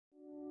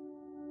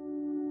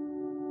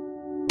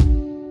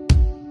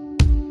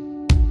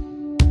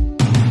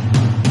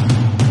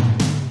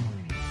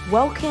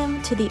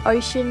Welcome to the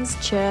Oceans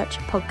Church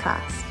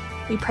podcast.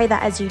 We pray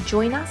that as you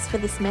join us for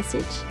this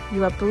message,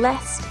 you are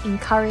blessed,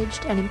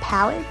 encouraged, and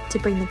empowered to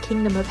bring the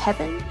kingdom of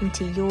heaven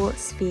into your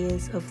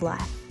spheres of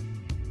life.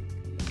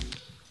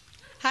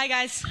 Hi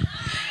guys.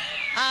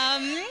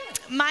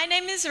 My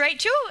name is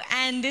Rachel,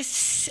 and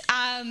this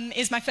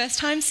is my first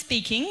time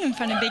speaking in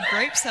front of a big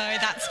group, so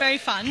that's very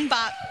fun.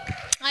 But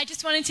I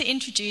just wanted to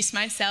introduce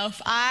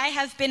myself. I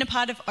have been a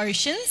part of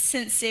Oceans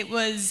since it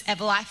was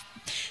Everlife,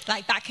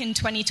 like back in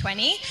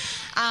 2020,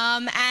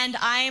 and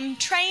I'm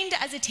trained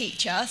as a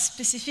teacher,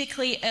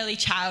 specifically early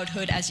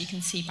childhood, as you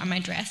can see by my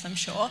dress, I'm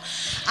sure.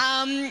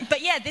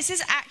 But yeah, this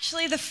is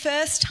actually the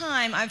first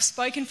time I've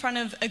spoken in front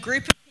of a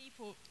group of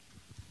people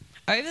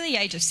over the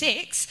age of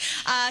 6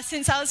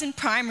 since I was in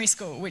primary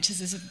school, which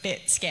is a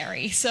bit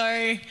scary. So,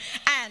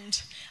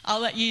 and I'll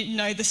let you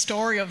know the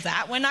story of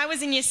that. When I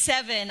was in year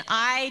 7,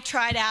 I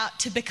tried out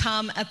to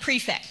become a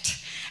prefect.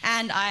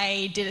 And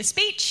I did a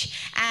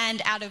speech,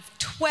 and out of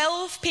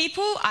 12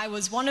 people, I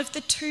was one of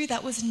the 2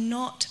 that was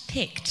not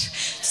picked.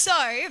 So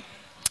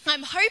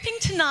I'm hoping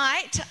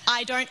tonight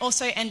I don't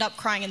also end up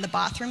crying in the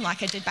bathroom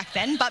like I did back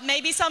then, but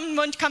maybe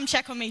someone come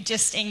check on me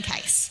just in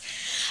case.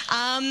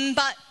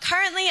 But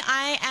currently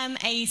I am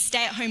a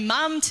stay-at-home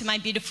mum to my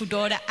beautiful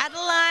daughter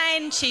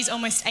Adeline. She's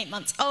almost 8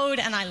 months old,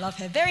 and I love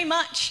her very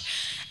much.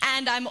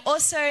 And I'm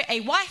also a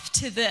wife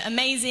to the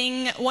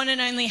amazing one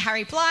and only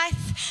Harry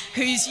Blyth,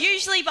 who's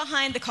usually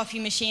behind the coffee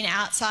machine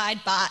outside,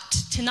 but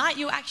tonight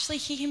you'll actually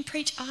hear him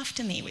preach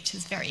after me, which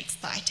is very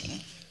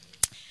exciting.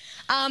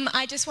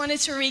 I just wanted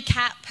to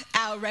recap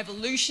our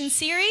Revolution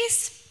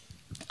series.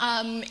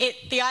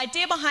 The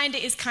idea behind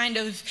it is kind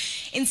of,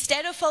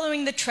 instead of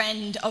following the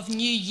trend of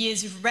New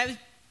Year's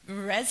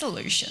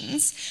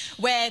resolutions,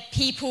 where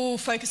people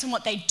focus on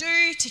what they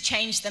do to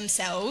change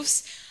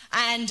themselves,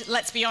 and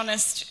let's be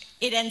honest,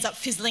 it ends up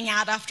fizzling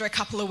out after a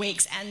couple of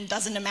weeks and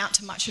doesn't amount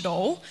to much at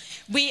all.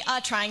 We are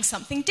trying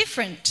something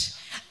different.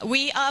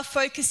 We are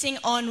focusing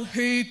on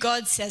who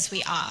God says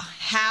we are,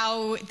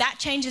 how that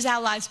changes our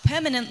lives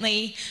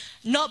permanently,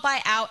 not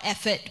by our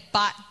effort,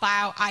 but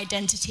by our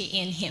identity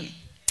in Him.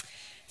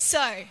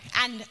 So,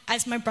 and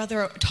as my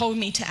brother told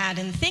me to add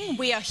in the thing,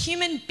 we are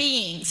human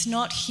beings,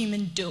 not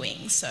human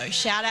doings. So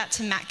shout out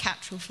to Matt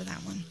Cattrall for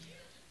that one.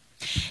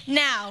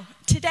 Now,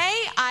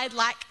 today I'd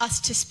like us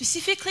to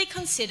specifically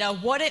consider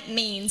what it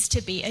means to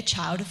be a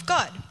child of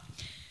God.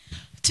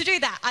 To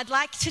do that, I'd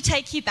like to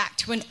take you back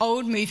to an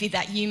old movie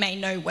that you may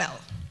know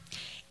well.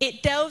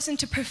 It delves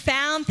into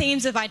profound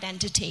themes of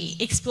identity,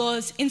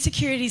 explores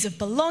insecurities of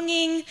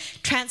belonging,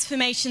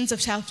 transformations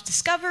of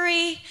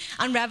self-discovery,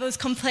 unravels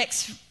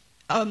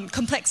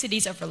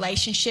complexities of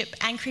relationship,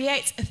 and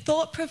creates a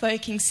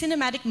thought-provoking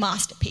cinematic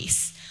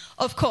masterpiece.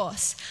 Of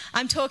course,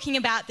 I'm talking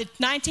about the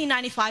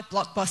 1995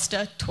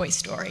 blockbuster Toy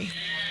Story.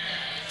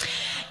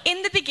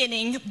 In the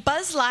beginning,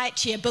 Buzz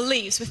Lightyear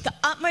believes with the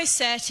utmost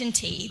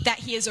certainty that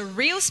he is a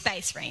real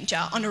space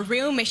ranger on a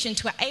real mission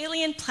to an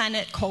alien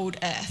planet called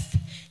Earth.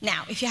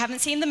 Now, if you haven't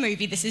seen the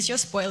movie, this is your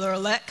spoiler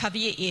alert. Cover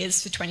your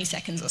ears for 20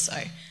 seconds or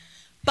so.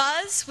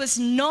 Buzz was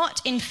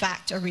not, in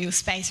fact, a real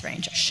space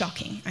ranger.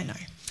 Shocking, I know.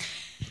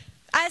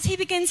 As he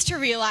begins to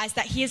realise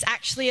that he is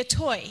actually a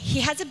toy,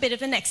 he has a bit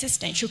of an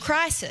existential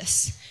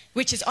crisis,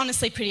 which is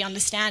honestly pretty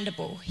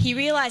understandable. He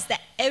realised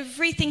that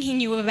everything he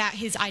knew about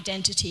his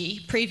identity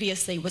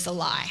previously was a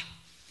lie.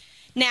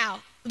 Now,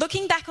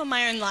 looking back on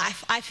my own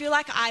life, I feel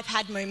like I've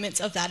had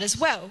moments of that as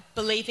well,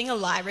 believing a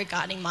lie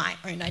regarding my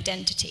own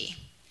identity.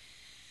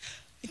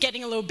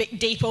 Getting a little bit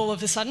deep all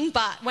of a sudden,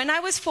 but when I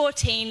was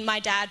 14,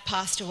 my dad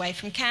passed away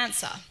from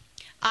cancer.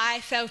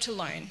 I felt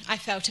alone. I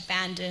felt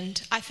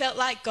abandoned. I felt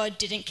like God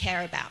didn't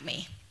care about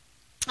me.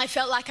 I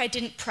felt like I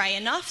didn't pray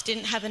enough,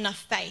 didn't have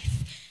enough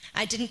faith.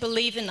 I didn't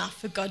believe enough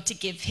for God to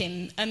give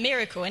him a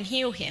miracle and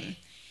heal him.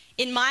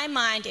 In my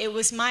mind, it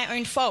was my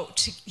own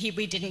fault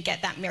we didn't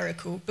get that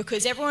miracle,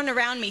 because everyone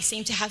around me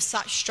seemed to have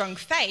such strong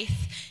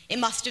faith. It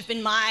must have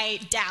been my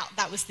doubt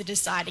that was the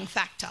deciding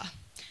factor.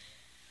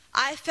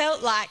 I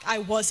felt like I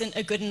wasn't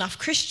a good enough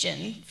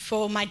Christian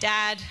for my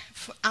dad,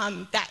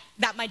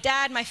 that my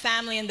dad, my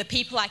family, and the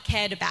people I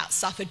cared about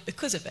suffered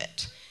because of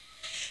it.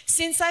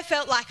 Since I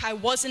felt like I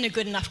wasn't a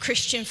good enough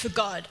Christian for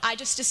God, I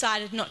just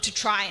decided not to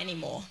try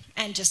anymore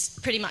and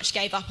just pretty much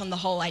gave up on the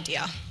whole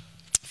idea.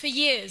 For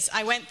years,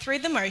 I went through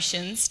the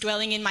motions,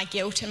 dwelling in my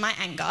guilt and my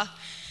anger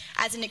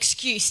as an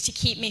excuse to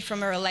keep me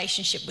from a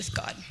relationship with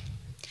God.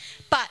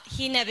 But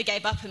He never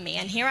gave up on me,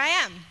 and here I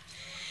am.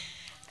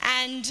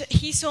 And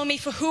He saw me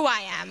for who I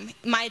am,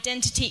 my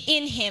identity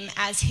in Him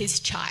as His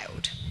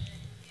child.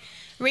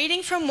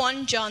 Reading from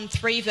 1 John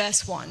 3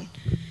 verse 1,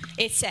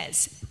 it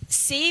says,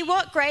 "See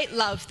what great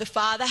love the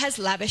Father has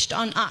lavished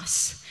on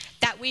us,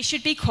 that we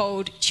should be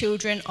called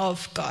children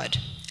of God.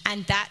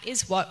 And that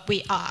is what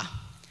we are."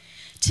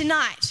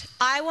 Tonight,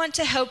 I want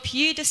to help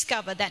you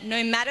discover that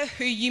no matter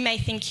who you may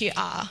think you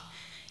are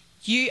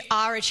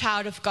a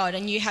child of God,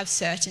 and you have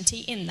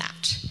certainty in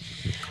that.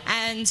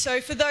 And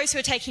so for those who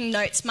are taking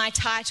notes, my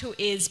title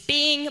is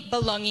Being,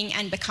 Belonging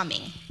and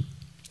Becoming.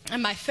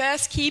 And my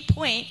first key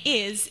point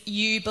is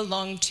you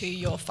belong to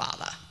your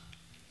Father.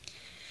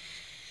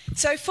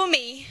 So for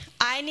me,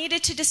 I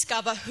needed to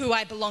discover who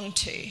I belong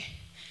to.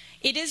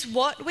 It is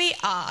what we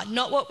are,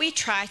 not what we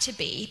try to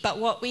be, but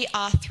what we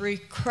are through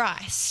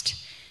Christ.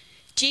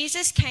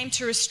 Jesus came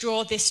to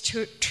restore this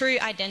true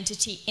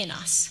identity in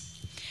us.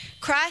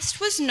 Christ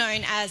was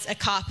known as a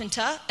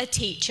carpenter, a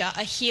teacher,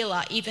 a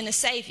healer, even a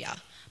saviour.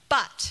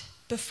 But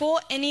before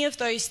any of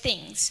those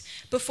things,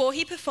 before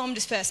he performed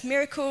his first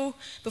miracle,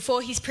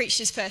 before he preached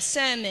his first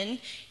sermon,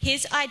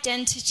 his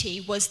identity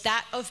was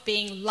that of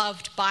being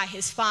loved by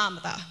his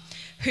Father,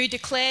 who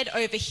declared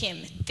over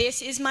him,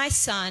 "This is my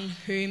Son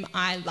whom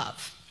I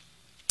love."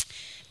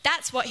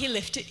 That's what he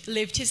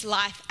lived his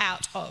life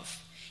out of.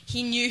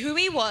 He knew who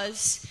he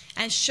was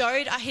and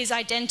showed his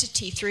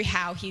identity through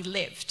how he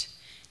lived.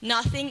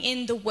 Nothing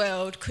in the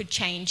world could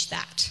change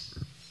that.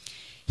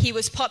 He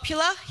was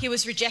popular, he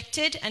was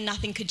rejected, and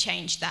nothing could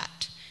change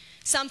that.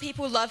 Some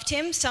people loved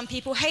him, some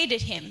people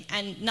hated him,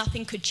 and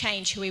nothing could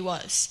change who he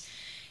was.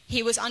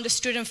 He was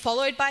understood and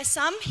followed by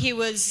some, he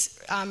was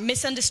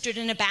misunderstood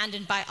and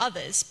abandoned by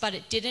others, but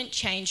it didn't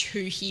change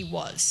who he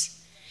was.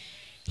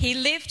 He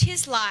lived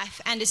his life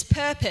and his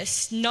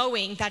purpose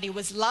knowing that he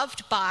was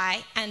loved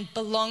by and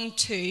belonged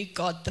to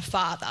God the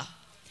Father,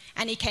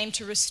 and he came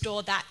to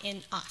restore that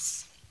in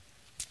us.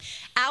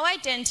 Our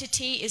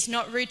identity is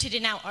not rooted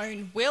in our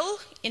own will,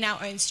 in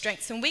our own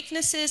strengths and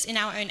weaknesses, in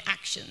our own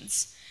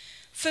actions.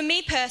 For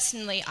me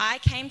personally, I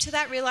came to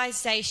the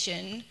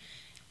realization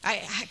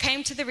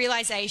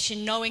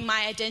knowing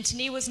my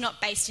identity was not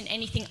based in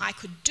anything I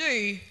could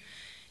do.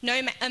 No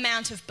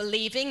amount of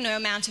believing, no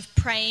amount of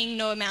praying,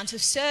 no amount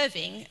of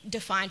serving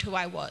defined who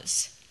I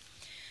was.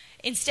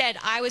 Instead,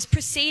 I was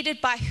preceded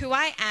by who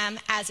I am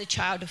as a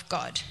child of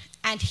God,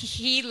 and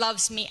he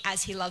loves me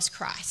as he loves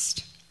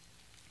Christ.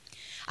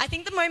 I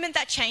think the moment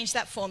that changed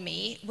that for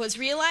me was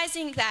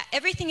realizing that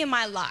everything in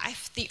my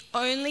life, the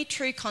only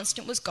true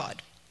constant was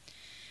God.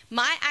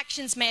 My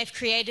actions may have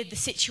created the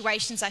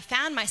situations I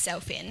found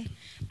myself in,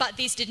 but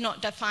these did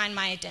not define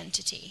my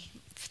identity.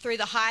 Through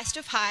the highest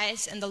of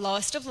highs and the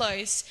lowest of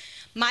lows,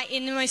 my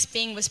innermost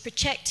being was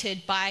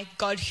protected by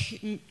God,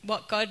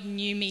 what God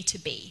knew me to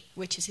be,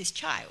 which is his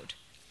child.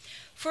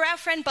 For our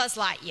friend Buzz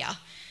Lightyear,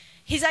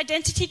 his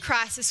identity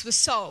crisis was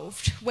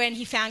solved when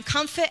he found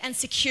comfort and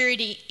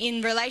security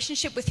in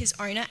relationship with his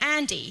owner,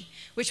 Andy,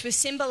 which was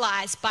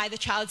symbolised by the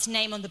child's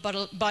name on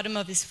the bottom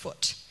of his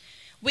foot.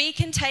 We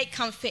can take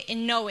comfort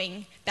in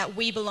knowing that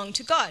we belong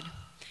to God,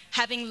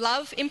 having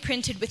love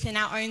imprinted within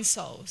our own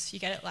souls. You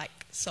get it? Like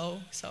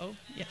soul?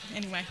 Yeah,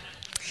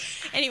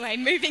 Anyway,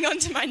 moving on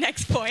to my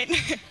next point.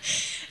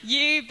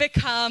 You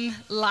become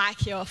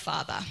like your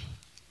Father.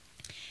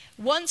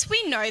 Once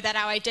we know that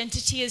our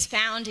identity is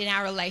found in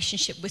our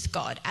relationship with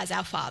God as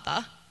our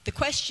Father, the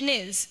question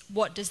is,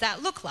 what does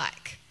that look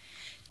like?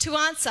 To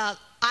answer,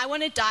 I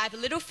want to dive a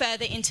little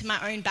further into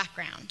my own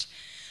background.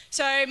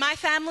 So my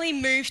family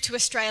moved to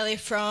Australia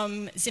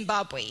from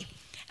Zimbabwe,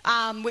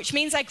 which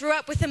means I grew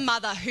up with a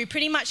mother who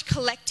pretty much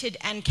collected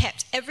and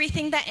kept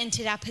everything that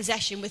entered our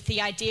possession with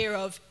the idea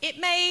of, it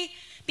may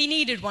be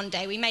needed one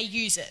day, we may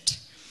use it.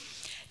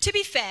 To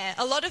be fair,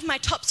 a lot of my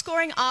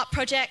top-scoring art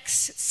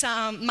projects,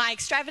 my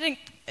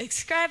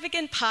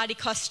extravagant party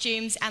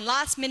costumes and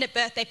last-minute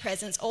birthday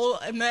presents all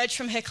emerged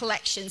from her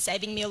collection,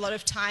 saving me a lot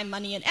of time,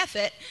 money and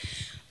effort.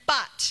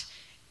 But,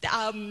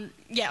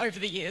 over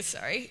the years,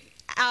 sorry.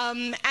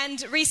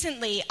 And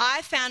recently,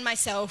 I found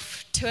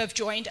myself to have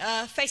joined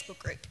a Facebook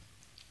group.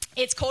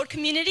 It's called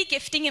Community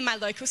Gifting in my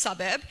local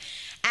suburb.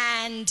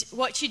 And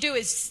what you do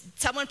is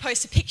someone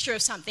posts a picture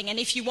of something, and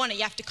if you want it,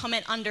 you have to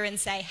comment under and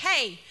say,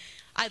 hey,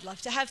 I'd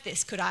love to have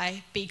this. Could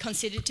I be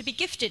considered to be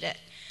gifted it?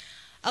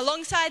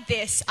 Alongside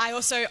this, I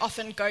also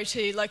often go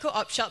to local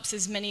op shops,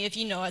 as many of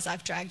you know, as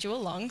I've dragged you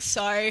along.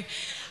 So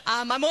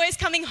I'm always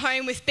coming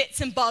home with bits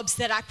and bobs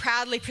that I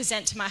proudly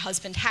present to my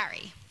husband,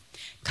 Harry.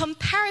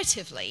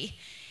 Comparatively,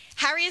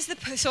 Harry is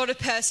the sort of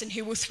person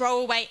who will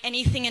throw away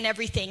anything and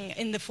everything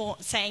in the form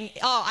saying,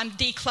 oh, I'm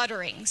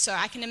decluttering. So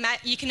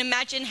you can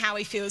imagine how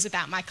he feels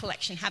about my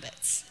collection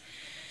habits.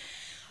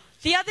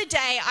 The other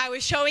day, I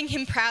was showing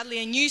him proudly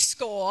a new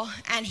score,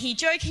 and he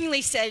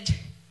jokingly said,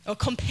 or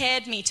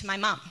compared me to my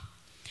mum,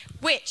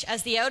 which,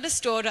 as the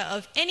eldest daughter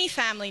of any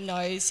family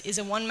knows, is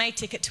a one-way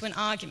ticket to an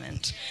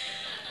argument.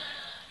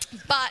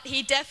 But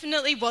he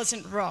definitely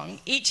wasn't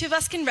wrong. Each of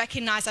us can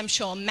recognise, I'm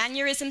sure,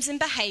 mannerisms and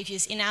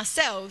behaviours in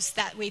ourselves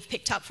that we've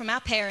picked up from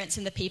our parents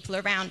and the people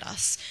around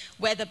us,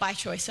 whether by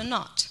choice or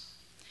not.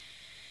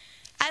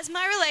 As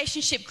my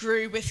relationship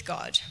grew with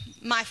God,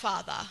 my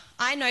Father,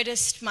 I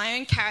noticed my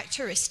own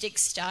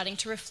characteristics starting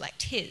to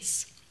reflect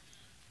his.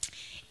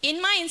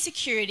 In my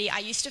insecurity, I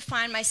used to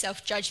find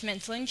myself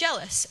judgmental and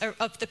jealous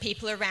of the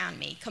people around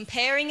me,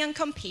 comparing and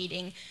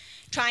competing,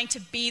 trying to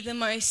be the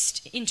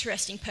most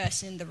interesting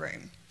person in the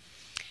room.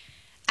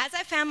 As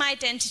I found my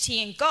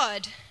identity in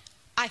God,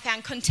 I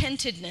found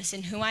contentedness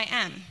in who I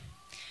am,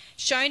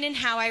 shown in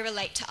how I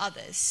relate to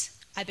others.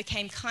 I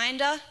became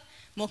kinder,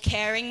 more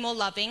caring, more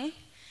loving,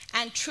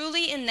 and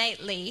truly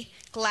innately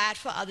glad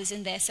for others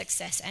in their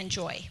success and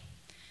joy.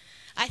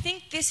 I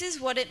think this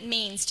is what it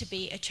means to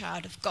be a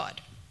child of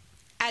God.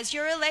 As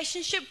your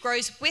relationship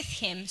grows with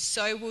him,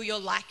 so will your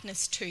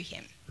likeness to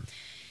him.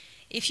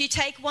 If you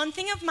take one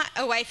thing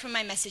away from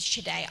my message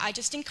today, I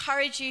just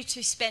encourage you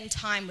to spend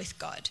time with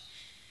God.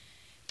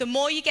 The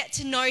more you get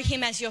to know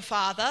him as your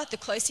Father, the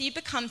closer you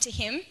become to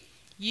him,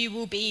 you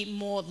will be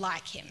more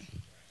like him.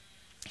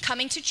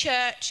 Coming to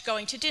church,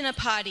 going to dinner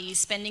parties,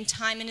 spending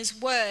time in his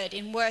word,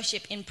 in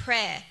worship, in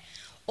prayer,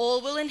 all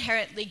will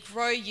inherently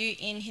grow you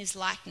in his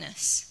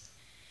likeness.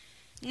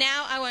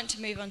 Now I want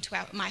to move on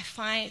to my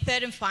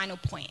third and final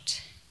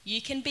point.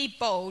 You can be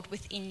bold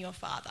within your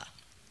Father.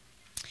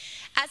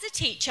 As a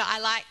teacher,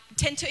 I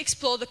tend to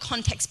explore the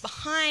context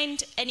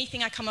behind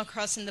anything I come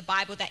across in the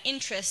Bible that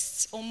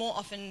interests or more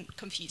often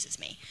confuses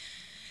me.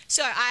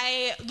 So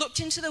I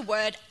looked into the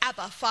word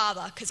Abba,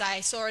 Father, because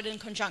I saw it in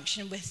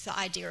conjunction with the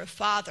idea of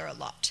father a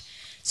lot.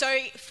 So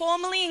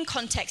formally in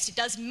context, it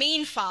does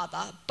mean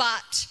father,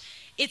 but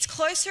it's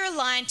closer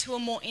aligned to a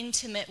more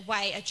intimate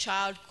way a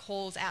child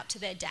calls out to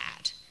their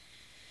dad.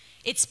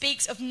 It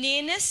speaks of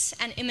nearness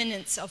and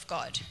immanence of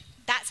God.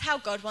 That's how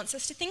God wants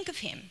us to think of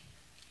him.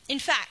 In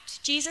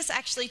fact, Jesus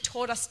actually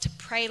taught us to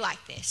pray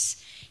like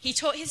this. He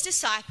taught his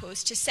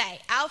disciples to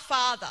say, "Our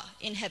Father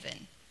in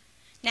heaven."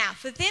 Now,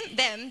 for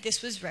them,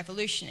 this was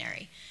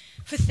revolutionary.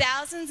 For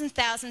thousands and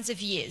thousands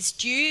of years,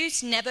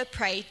 Jews never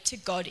prayed to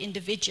God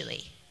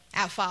individually,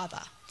 our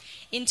Father.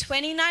 In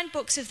 29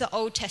 books of the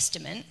Old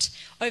Testament,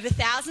 over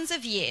thousands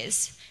of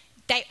years,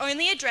 they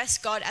only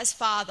addressed God as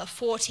Father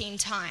 14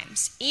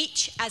 times,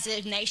 each as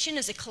a nation,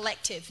 as a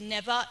collective,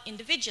 never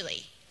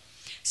individually.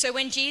 So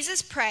when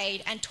Jesus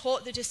prayed and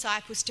taught the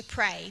disciples to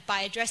pray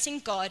by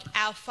addressing God,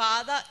 our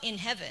Father in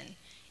heaven,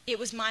 it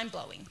was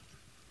mind-blowing.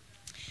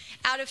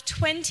 Out of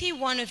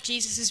 21 of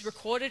Jesus'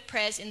 recorded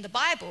prayers in the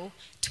Bible,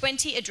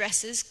 20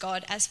 addresses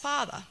God as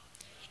Father.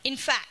 In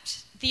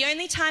fact, the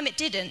only time it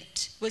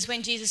didn't was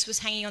when Jesus was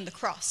hanging on the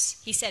cross.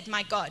 He said,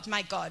 my God,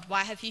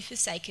 why have you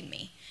forsaken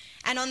me?"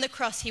 And on the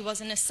cross, he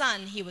wasn't a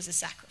son, he was a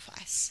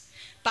sacrifice.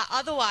 But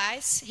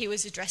otherwise, he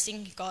was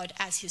addressing God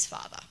as his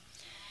Father.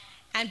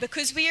 And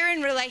because we are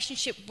in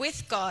relationship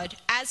with God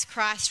as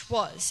Christ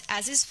was,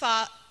 as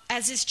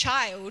his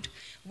child,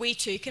 we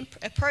too can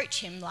approach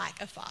him like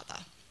a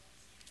father.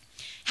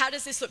 How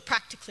does this look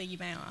practically, you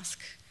may ask?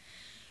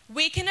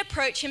 We can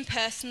approach him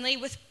personally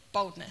with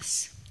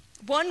boldness.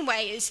 One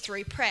way is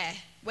through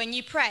prayer. When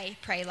you pray,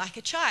 pray like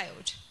a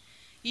child.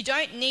 You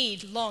don't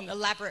need long,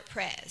 elaborate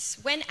prayers.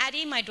 When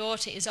Addie, my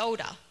daughter, is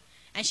older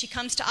and she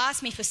comes to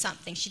ask me for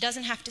something, she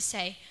doesn't have to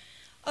say,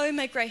 "Oh,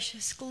 my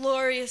gracious,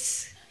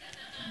 glorious,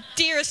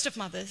 dearest of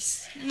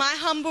mothers, my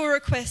humble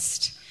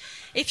request,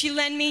 if you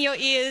lend me your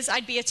ears,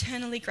 I'd be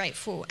eternally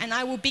grateful, and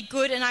I will be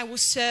good and I will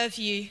serve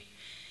you.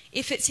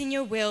 If it's in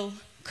your will,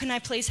 can I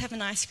please have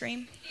an ice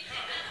cream?"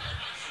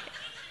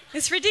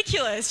 It's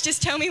ridiculous.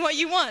 Just tell me what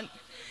you want.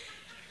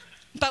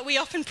 But we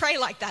often pray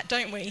like that,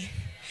 don't we?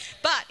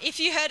 But if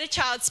you heard a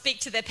child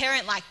speak to their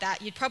parent like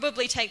that, you'd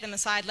probably take them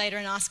aside later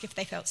and ask if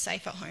they felt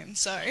safe at home.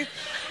 So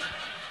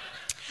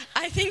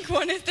I think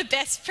one of the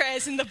best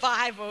prayers in the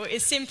Bible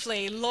is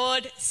simply,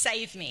 "Lord,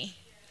 save me."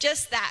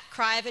 Just that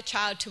cry of a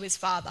child to his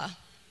father.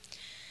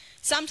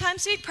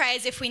 Sometimes we pray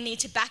as if we need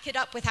to back it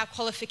up with our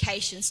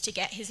qualifications to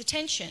get his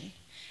attention.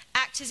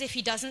 Act as if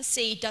he doesn't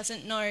see,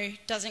 doesn't know,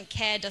 doesn't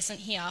care, doesn't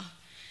hear.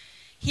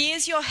 He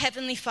is your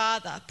heavenly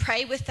Father.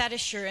 Pray with that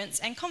assurance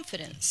and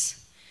confidence.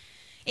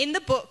 In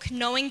the book,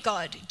 Knowing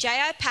God,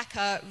 J.I.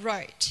 Packer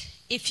wrote,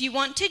 "If you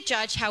want to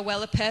judge how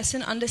well a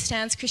person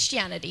understands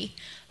Christianity,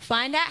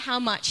 find out how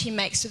much he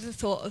makes of the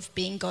thought of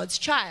being God's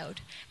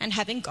child and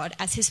having God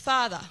as his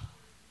Father.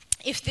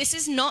 If this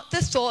is not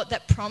the thought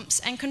that prompts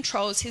and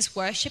controls his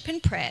worship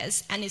and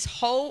prayers and his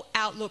whole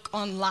outlook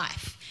on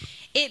life,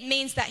 it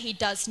means that he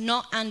does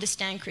not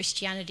understand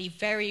Christianity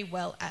very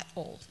well at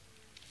all."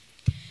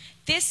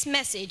 This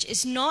message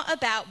is not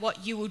about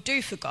what you will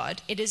do for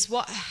God, it is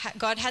what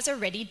God has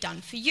already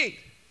done for you.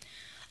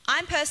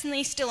 I'm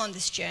personally still on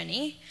this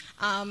journey.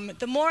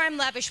 The more I'm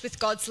lavish with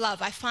God's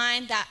love, I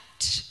find that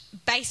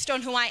based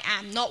on who I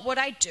am, not what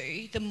I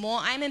do, the more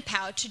I'm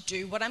empowered to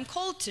do what I'm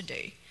called to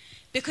do.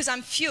 Because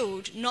I'm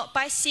fueled not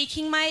by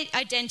seeking my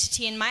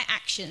identity in my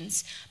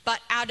actions,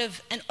 but out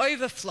of an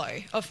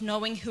overflow of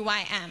knowing who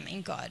I am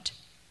in God.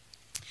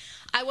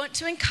 I want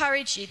to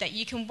encourage you that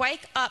you can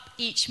wake up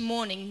each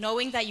morning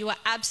knowing that you are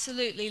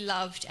absolutely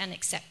loved and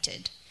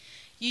accepted.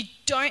 You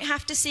don't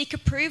have to seek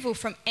approval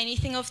from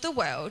anything of the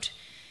world,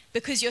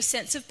 because your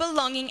sense of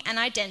belonging and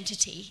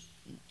identity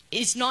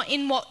is not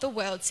in what the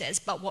world says,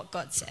 but what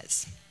God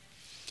says.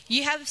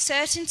 You have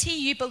certainty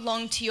you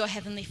belong to your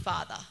Heavenly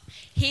Father.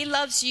 He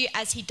loves you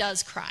as he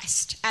does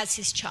Christ, as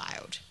his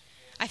child.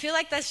 I feel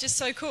like that's just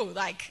so cool.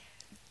 Like,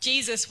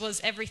 Jesus was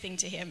everything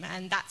to him,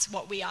 and that's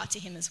what we are to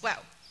him as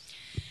well.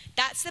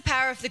 That's the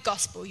power of the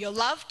gospel. You're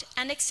loved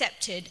and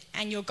accepted,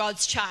 and you're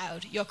God's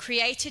child. You're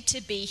created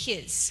to be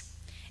his.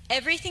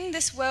 Everything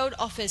this world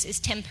offers is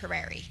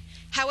temporary.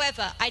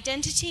 However, our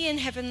identity in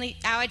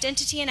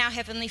our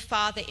Heavenly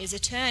Father is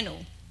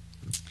eternal.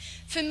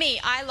 For me,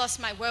 I lost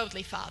my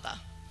worldly father,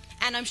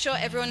 and I'm sure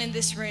everyone in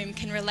this room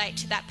can relate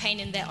to that pain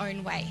in their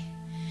own way.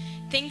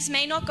 Things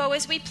may not go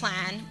as we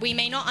plan, we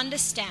may not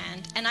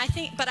understand,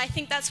 but I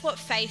think that's what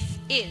faith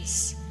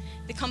is.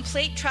 The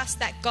complete trust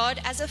that God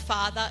as a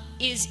father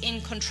is in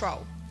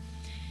control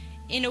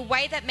in a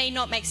way that may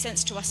not make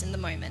sense to us in the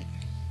moment.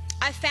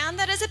 I found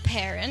that as a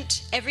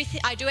parent,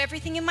 I do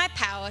everything in my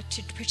power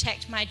to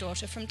protect my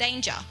daughter from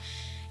danger,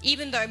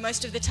 even though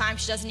most of the time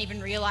she doesn't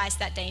even realize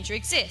that danger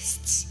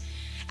exists.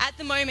 At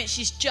the moment,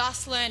 she's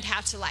just learned how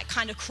to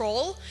kind of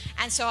crawl,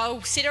 and so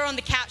I'll sit her on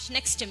the couch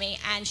next to me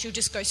and she'll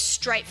just go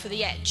straight for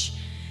the edge.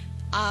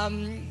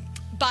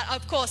 But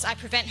of course, I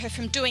prevent her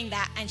from doing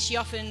that, and she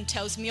often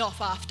tells me off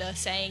after,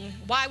 saying,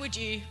 "Why would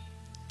you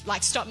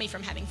stop me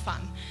from having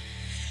fun?"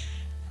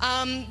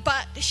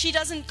 But she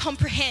doesn't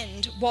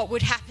comprehend what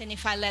would happen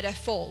if I let her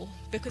fall,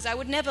 because I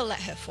would never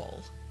let her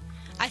fall.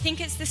 I think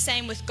it's the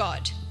same with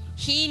God.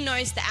 He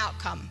knows the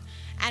outcome,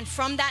 and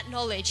from that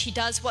knowledge, he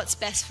does what's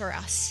best for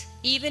us,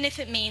 even if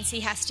it means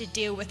he has to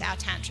deal with our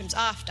tantrums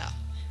after.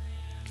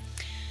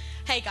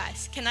 Hey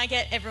guys, can I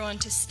get everyone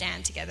to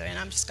stand together, and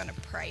I'm just going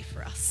to pray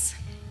for us.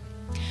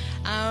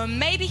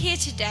 Maybe here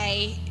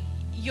today,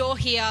 you're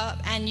here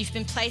and you've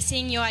been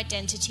placing your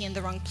identity in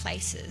the wrong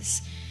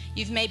places.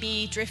 You've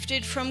maybe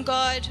drifted from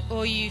God,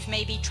 or you've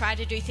maybe tried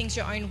to do things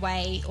your own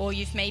way, or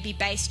you've maybe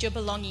based your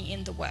belonging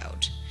in the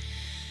world.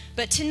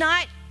 But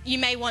tonight, you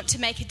may want to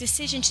make a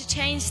decision to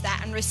change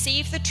that and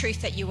receive the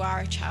truth that you are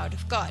a child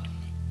of God.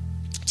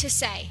 To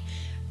say,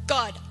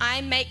 "God,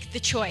 I make the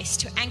choice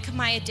to anchor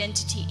my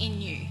identity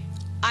in you.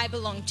 I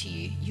belong to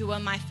you. You are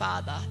my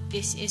Father.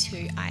 This is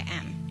who I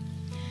am."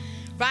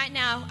 Right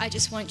now, I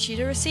just want you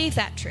to receive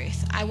that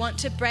truth. I want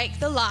to break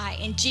the lie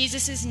in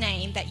Jesus'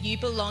 name that you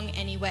belong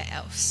anywhere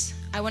else.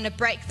 I want to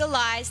break the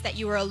lies that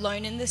you are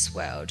alone in this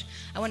world.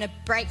 I want to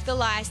break the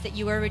lies that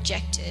you are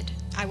rejected.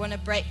 I want to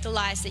break the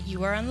lies that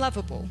you are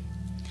unlovable.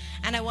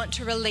 And I want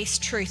to release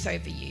truth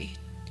over you,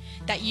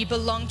 that you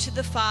belong to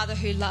the Father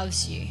who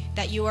loves you,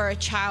 that you are a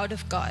child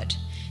of God,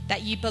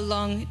 that you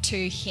belong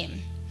to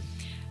him.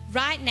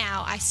 Right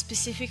now, I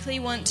specifically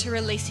want to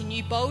release a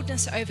new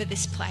boldness over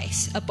this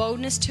place, a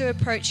boldness to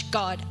approach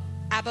God,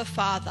 Abba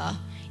Father,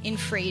 in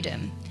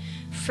freedom,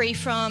 free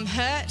from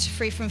hurt,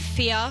 free from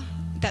fear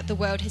that the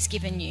world has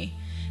given you,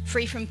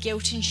 free from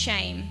guilt and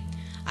shame.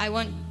 I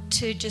want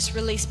to just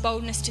release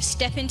boldness to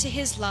step into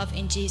his love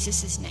in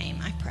Jesus'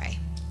 name, I pray.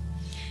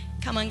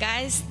 Come on,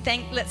 guys.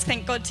 Let's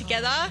thank God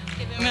together.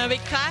 Give him a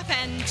big clap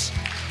and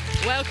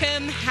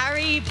welcome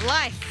Harry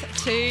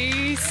Blyth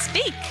to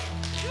speak.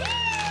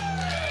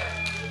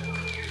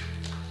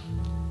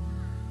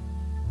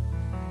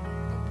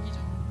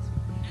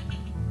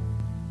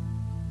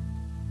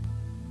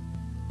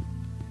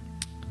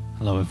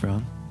 Hello,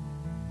 everyone.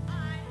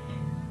 Hi.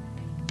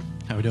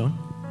 How are we doing?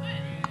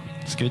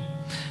 It's good.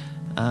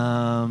 You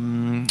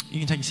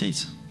can take your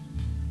seats.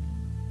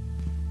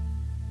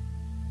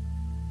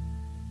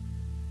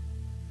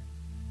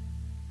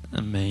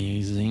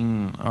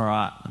 Amazing. All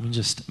right, let me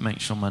just make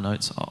sure my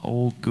notes are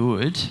all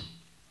good.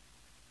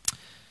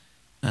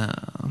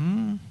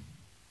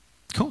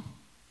 Cool.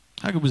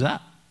 How good was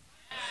that?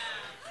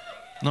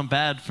 Not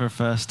bad for a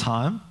first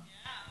time.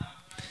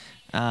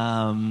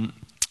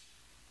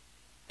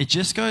 It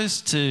just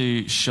goes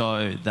to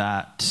show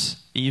that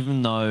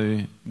even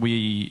though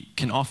we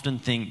can often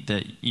think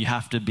that you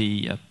have to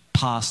be a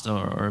pastor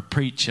or a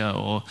preacher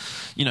or,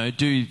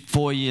 do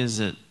 4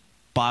 years at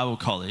Bible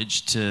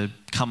college to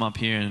come up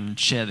here and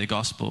share the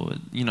gospel,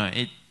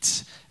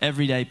 it's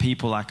everyday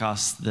people like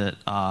us that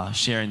are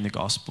sharing the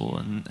gospel,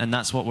 and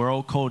that's what we're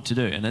all called to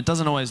do. And it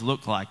doesn't always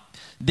look like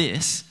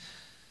this,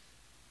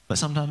 but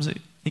sometimes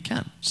it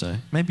can. So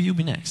maybe you'll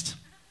be next.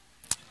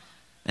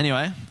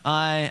 Anyway,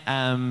 I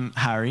am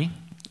Harry,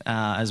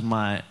 as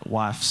my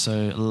wife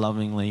so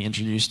lovingly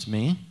introduced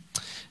me.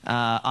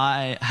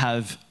 I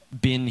have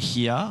been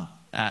here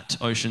at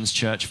Oceans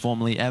Church,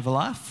 formerly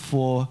Everlife,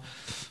 for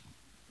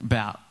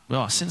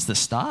since the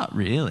start,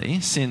 really,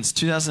 since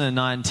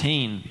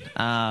 2019,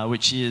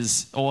 which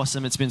is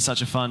awesome. It's been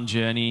such a fun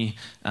journey,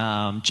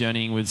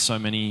 journeying with so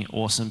many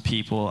awesome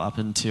people up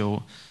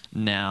until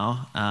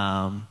now.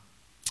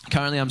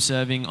 Currently, I'm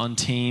serving on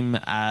team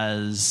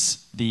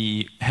as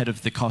the head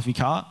of the coffee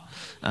cart.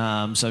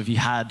 So if you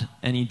had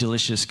any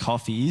delicious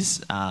coffees,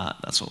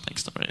 that's all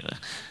thanks to me there.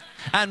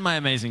 And my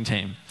amazing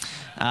team.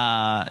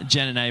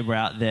 Jen and Abe were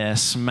out there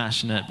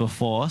smashing it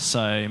before,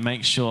 so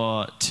make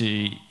sure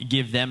to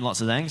give them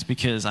lots of thanks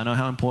because I know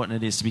how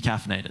important it is to be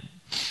caffeinated.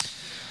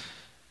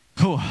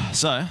 Cool.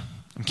 So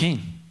I'm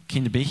keen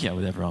to be here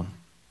with everyone.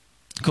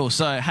 Cool.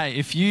 So, hey,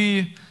 if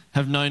you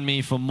have known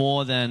me for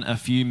more than a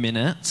few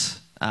minutes,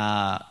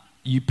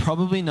 you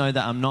probably know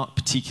that I'm not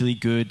particularly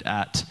good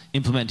at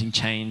implementing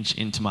change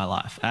into my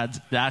life.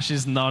 Ash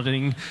is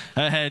nodding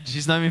her head.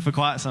 She's known me for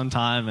quite some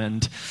time.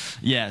 And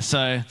yeah,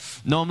 so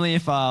normally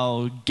if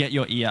I'll get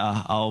your ear,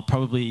 I'll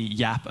probably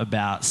yap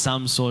about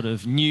some sort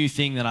of new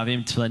thing that I've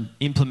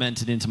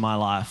implemented into my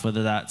life,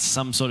 whether that's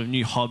some sort of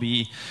new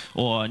hobby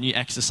or a new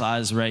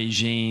exercise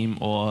regime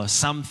or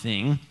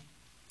something.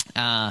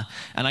 And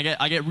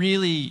I get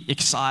really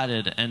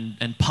excited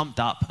and pumped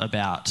up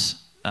about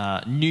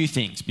new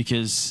things,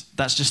 because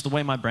that's just the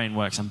way my brain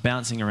works. I'm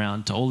bouncing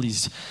around to all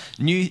these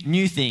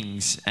new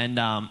things. And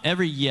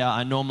every year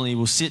I normally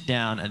will sit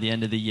down at the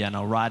end of the year and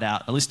I'll write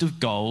out a list of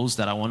goals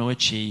that I want to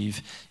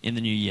achieve in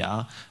the new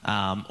year,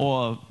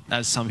 or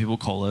as some people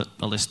call it,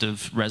 a list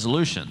of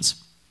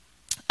resolutions.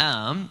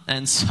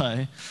 And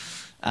so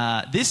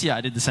this year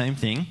I did the same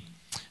thing.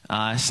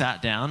 I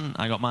sat down,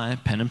 I got my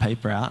pen and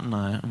paper out, and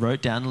I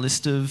wrote down a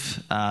list of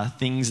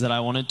things that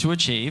I wanted to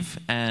achieve.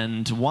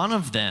 And one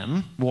of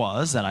them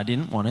was that I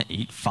didn't want to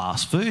eat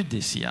fast food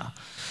this year.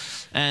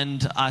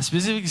 And I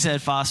specifically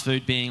said fast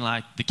food being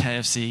like the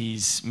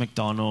KFCs,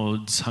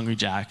 McDonald's, Hungry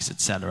Jack's,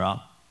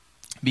 etc.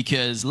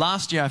 Because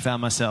last year I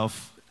found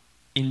myself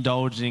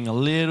indulging a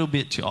little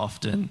bit too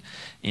often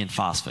in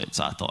fast food.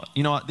 So I thought,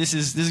 you know what, this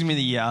is going to be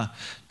the year.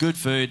 Good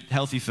food,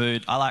 healthy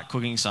food. I like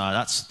cooking, so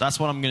that's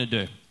what I'm going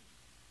to do.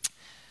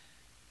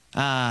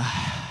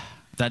 That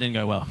didn't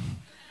go well.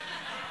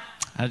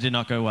 That did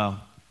not go well.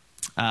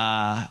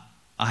 I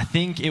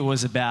think it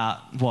was about,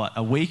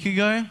 a week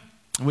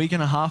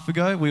and a half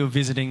ago, we were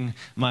visiting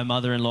my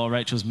mother-in-law,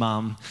 Rachel's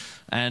mum,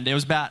 and it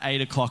was about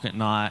 8 o'clock at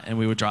night, and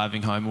we were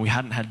driving home, and we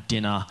hadn't had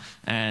dinner,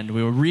 and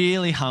we were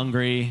really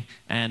hungry,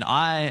 and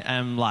I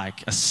am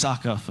like a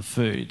sucker for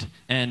food.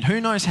 And who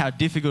knows how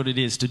difficult it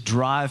is to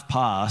drive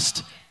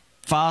past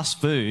fast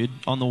food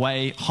on the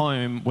way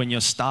home when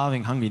you're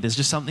starving hungry. There's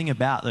just something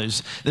about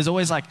those. There's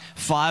always like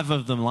 5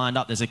 of them lined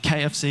up. There's a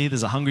KFC,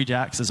 there's a Hungry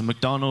Jack's, there's a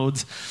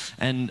McDonald's,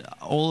 and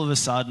all of a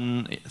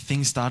sudden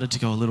things started to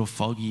go a little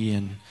foggy,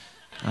 and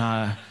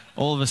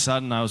all of a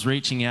sudden I was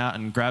reaching out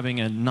and grabbing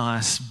a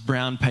nice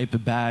brown paper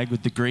bag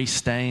with the grease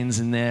stains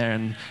in there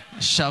and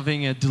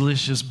shoving a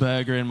delicious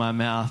burger in my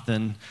mouth,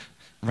 and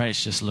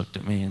Rach just looked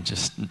at me and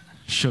just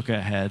shook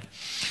her head.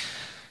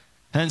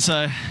 And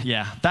so,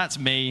 yeah, that's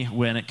me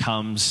when it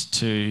comes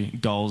to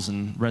goals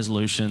and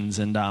resolutions.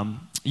 And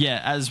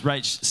as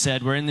Rach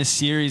said, we're in this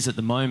series at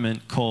the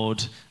moment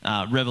called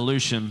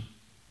Revolution.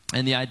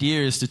 And the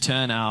idea is to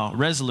turn our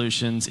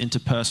resolutions into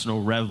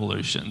personal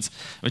revolutions,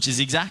 which is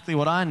exactly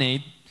what I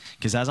need,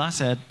 because as I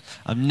said,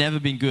 I've never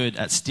been good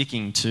at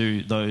sticking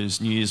to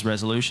those New Year's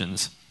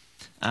resolutions.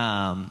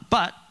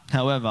 But,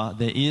 however,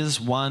 there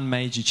is one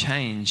major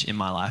change in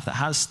my life that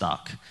has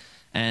stuck.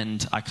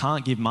 And I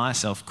can't give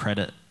myself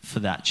credit for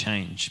that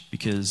change,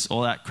 because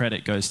all that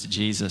credit goes to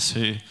Jesus,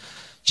 who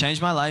changed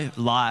my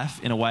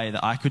life in a way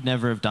that I could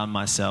never have done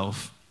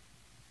myself.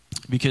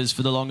 Because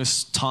for the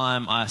longest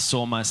time, I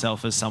saw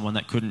myself as someone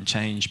that couldn't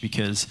change,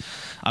 because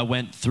I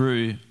went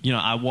through,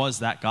 I was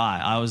that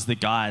guy. I was the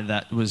guy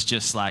that was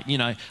just like,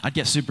 I'd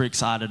get super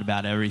excited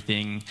about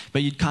everything,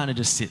 but you'd kind of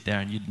just sit there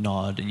and you'd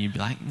nod and you'd be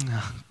like,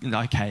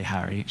 okay,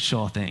 Harry,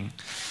 sure thing.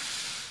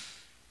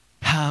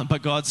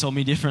 But God saw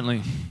me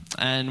differently.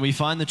 And we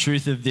find the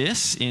truth of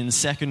this in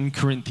 2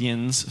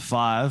 Corinthians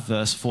 5,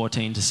 verse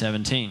 14 to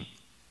 17.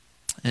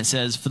 It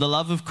says, "For the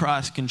love of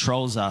Christ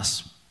controls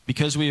us,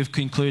 because we have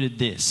concluded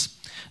this,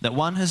 that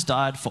one has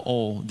died for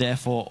all,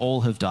 therefore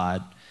all have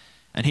died.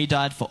 And he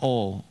died for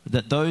all,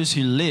 that those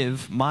who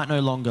live might no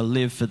longer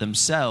live for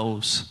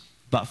themselves,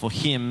 but for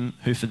him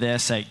who for their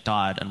sake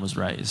died and was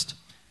raised.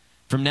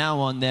 From now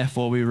on,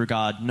 therefore, we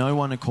regard no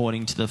one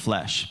according to the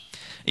flesh.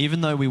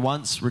 Even though we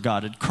once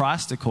regarded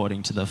Christ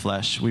according to the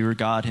flesh, we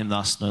regard him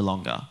thus no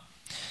longer.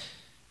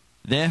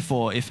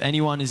 Therefore, if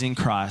anyone is in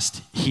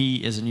Christ,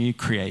 he is a new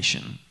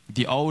creation.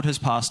 The old has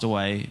passed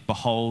away,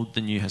 behold,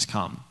 the new has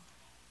come."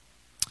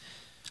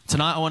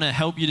 Tonight, I want to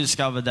help you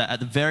discover that at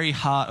the very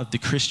heart of the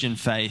Christian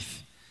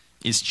faith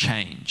is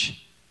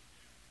change.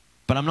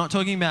 But I'm not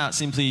talking about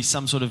simply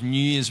some sort of New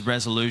Year's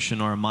resolution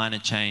or a minor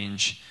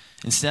change.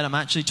 Instead, I'm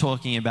actually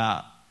talking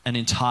about an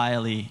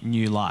entirely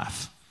new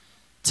life.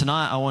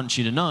 Tonight, I want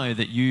you to know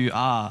that you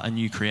are a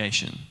new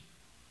creation.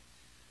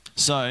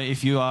 So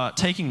if you are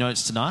taking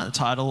notes tonight, the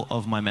title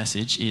of my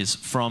message is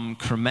From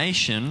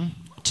Cremation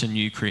to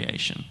New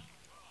Creation.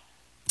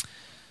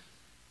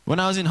 When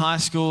I was in high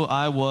school,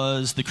 I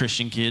was the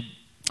Christian kid.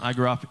 I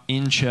grew up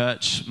in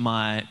church.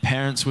 My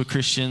parents were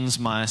Christians.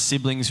 My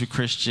siblings were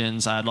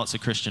Christians. I had lots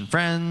of Christian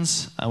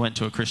friends. I went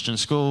to a Christian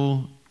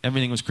school.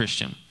 Everything was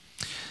Christian.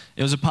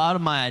 It was a part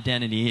of my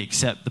identity,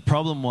 except the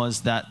problem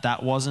was that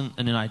that wasn't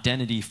an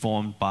identity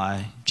formed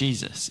by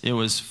Jesus. It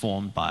was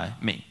formed by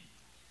me.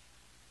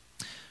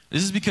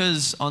 This is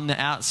because on the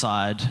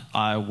outside,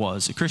 I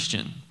was a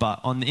Christian, but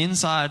on the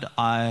inside,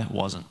 I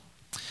wasn't.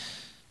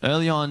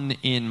 Early on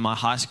in my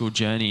high school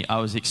journey, I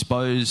was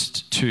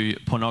exposed to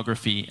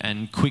pornography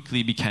and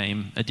quickly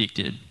became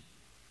addicted.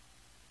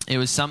 It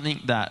was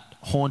something that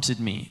haunted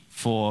me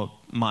for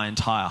my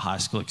entire high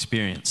school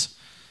experience.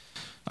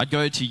 I'd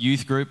go to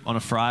youth group on a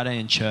Friday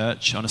and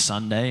church on a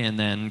Sunday, and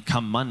then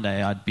come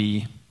Monday, I'd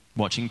be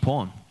watching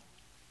porn.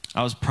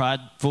 I was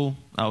prideful,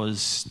 I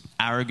was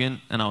arrogant,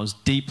 and I was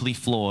deeply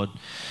flawed,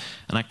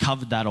 and I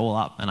covered that all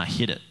up and I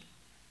hid it.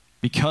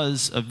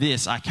 Because of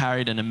this, I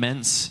carried an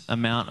immense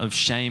amount of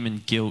shame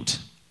and guilt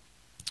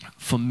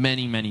for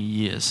many, many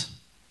years.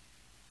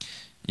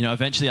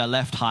 Eventually I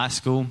left high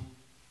school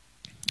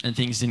and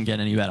things didn't get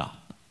any better.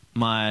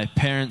 My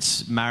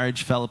parents'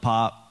 marriage fell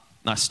apart.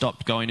 I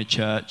stopped going to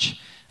church,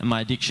 and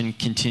my addiction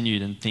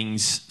continued, and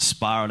things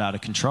spiraled out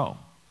of control.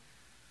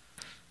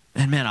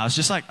 And man, I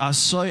was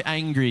so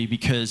angry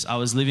because I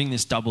was living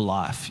this double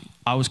life.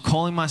 I was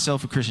calling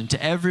myself a Christian.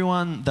 To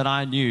everyone that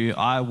I knew,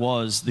 I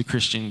was the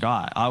Christian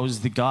guy. I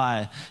was the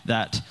guy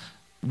that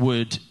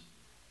would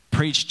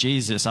preach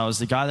Jesus. I was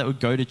the guy that would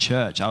go to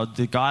church. I was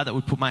the guy that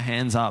would put my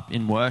hands up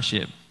in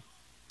worship.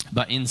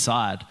 But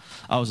inside,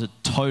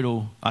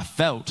 I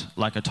felt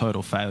like a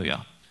total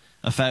failure.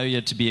 A failure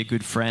to be a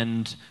good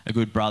friend, a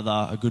good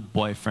brother, a good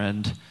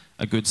boyfriend,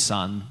 a good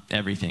son,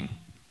 everything.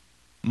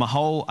 My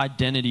whole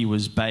identity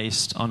was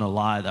based on a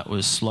lie that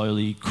was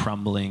slowly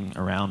crumbling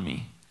around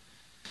me.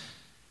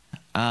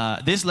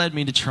 This led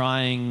me to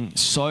trying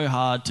so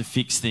hard to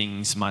fix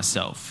things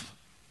myself.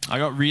 I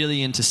got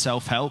really into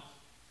self-help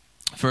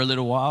for a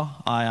little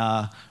while.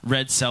 I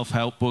read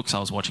self-help books. I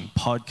was watching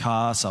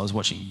podcasts. I was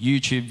watching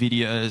YouTube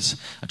videos.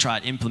 I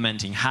tried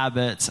implementing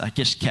habits. I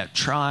just kept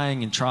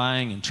trying.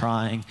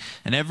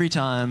 And every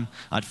time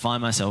I'd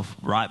find myself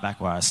right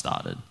back where I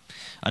started.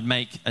 I'd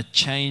make a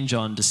change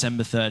on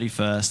December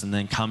 31st, and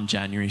then come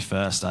January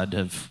 1st, I'd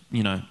have,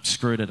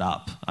 screwed it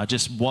up. I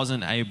just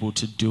wasn't able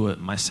to do it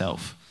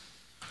myself.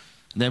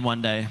 And then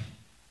one day,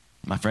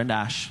 my friend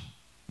Ash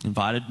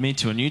invited me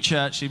to a new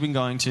church she'd been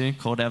going to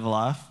called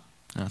Everlife.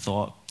 And I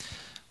thought,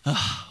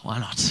 why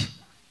not?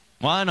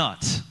 Why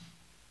not?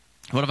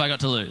 What have I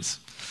got to lose?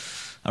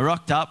 I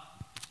rocked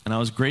up, and I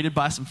was greeted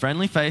by some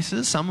friendly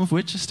faces, some of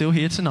which are still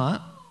here tonight.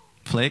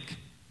 Flick,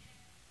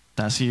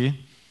 that's you.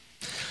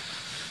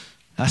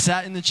 I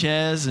sat in the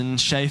chairs, and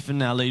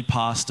Shafin, our lead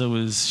pastor,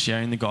 was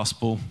sharing the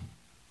gospel.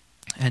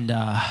 And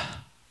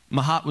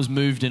my heart was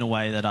moved in a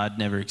way that I'd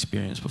never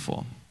experienced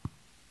before.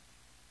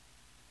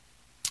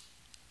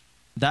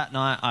 That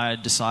night, I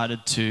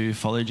decided to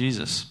follow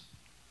Jesus.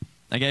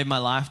 I gave my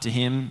life to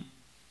him,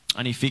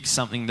 and he fixed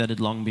something that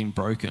had long been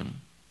broken.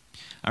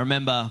 I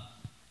remember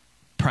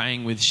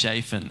praying with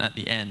Shafin at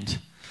the end,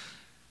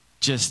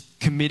 just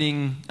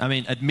admitting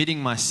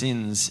my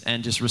sins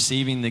and just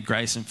receiving the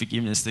grace and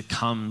forgiveness that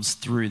comes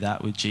through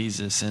that with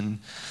Jesus. And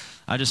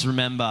I just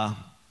remember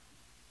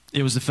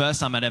it was the first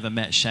time I'd ever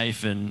met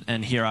Shafin,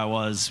 and here I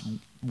was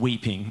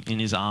weeping in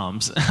his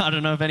arms. I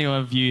don't know if any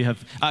of you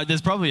have,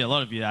 there's probably a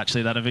lot of you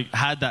actually that have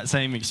had that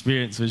same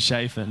experience with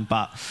Shafin,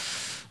 but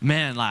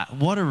man,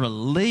 what a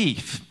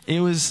relief. It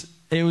was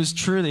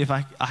truly, if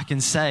I can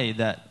say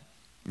that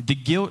the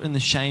guilt and the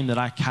shame that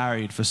I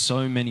carried for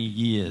so many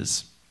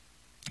years,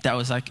 that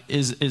was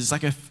is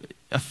like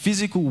a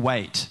physical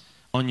weight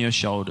on your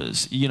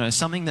shoulders.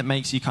 Something that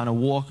makes you kind of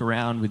walk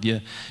around with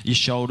your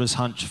shoulders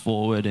hunched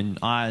forward and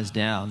eyes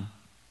down.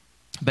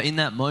 But in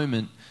that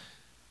moment,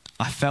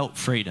 I felt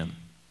freedom.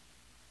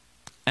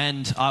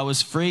 And I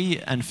was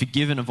free and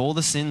forgiven of all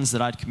the sins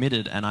that I'd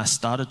committed, and I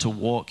started to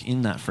walk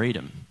in that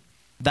freedom.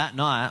 That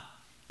night,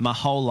 my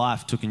whole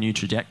life took a new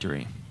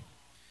trajectory.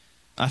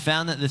 I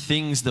found that the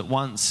things that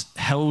once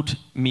held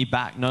me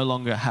back no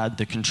longer had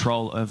the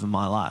control over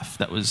my life.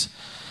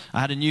 I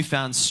had a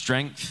newfound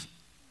strength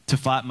to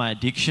fight my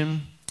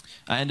addiction.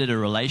 I ended a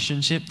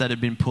relationship that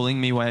had been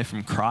pulling me away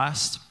from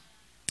Christ.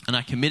 And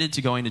I committed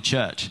to going to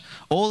church,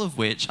 all of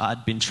which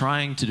I'd been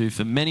trying to do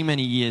for many,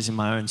 many years in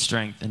my own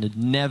strength, and had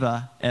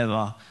never,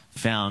 ever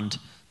found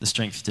the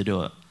strength to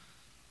do it.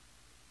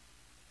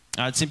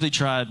 I'd simply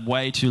tried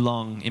way too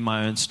long in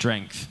my own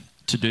strength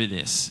to do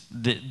this.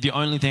 The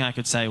only thing I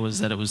could say was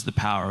that it was the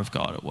power of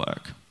God at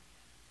work.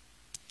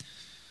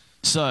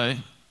 So,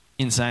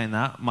 in saying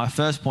that, my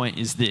first point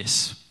is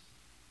this.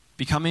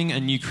 Becoming a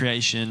new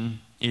creation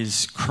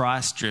is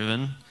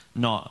Christ-driven,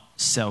 not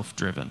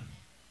self-driven.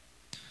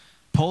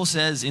 Paul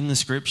says in the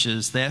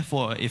scriptures,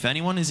 therefore, if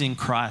anyone is in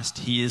Christ,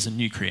 he is a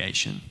new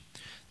creation.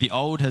 The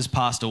old has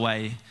passed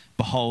away.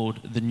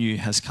 Behold, the new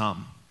has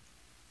come.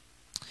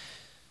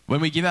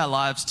 When we give our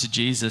lives to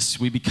Jesus,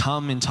 we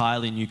become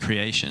entirely new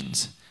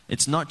creations.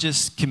 It's not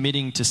just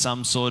committing to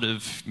some sort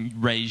of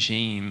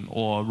regime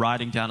or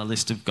writing down a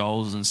list of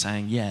goals and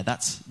saying,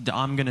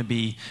 I'm going to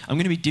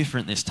be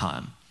different this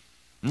time.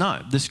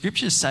 No, the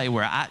scriptures say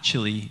we're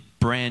actually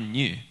brand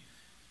new.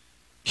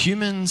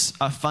 Humans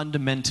are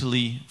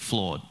fundamentally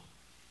flawed.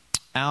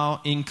 Our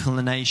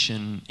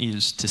inclination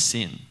is to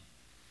sin.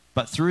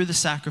 But through the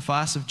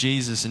sacrifice of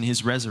Jesus and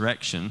his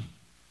resurrection,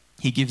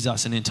 he gives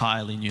us an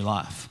entirely new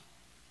life.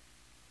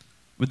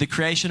 With the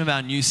creation of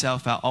our new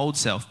self, our old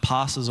self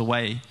passes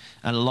away,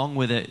 and along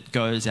with it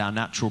goes our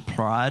natural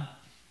pride,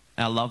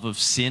 our love of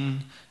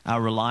sin,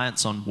 our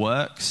reliance on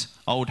works,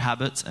 old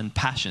habits and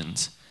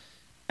passions.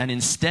 And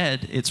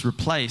instead, it's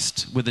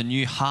replaced with a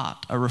new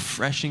heart, a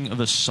refreshing of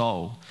a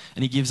soul.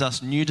 And he gives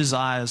us new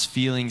desires,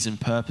 feelings,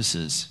 and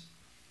purposes.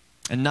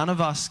 And none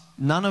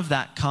of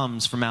that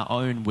comes from our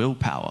own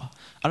willpower.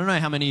 I don't know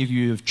how many of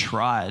you have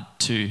tried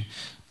to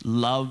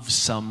love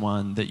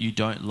someone that you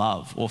don't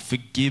love or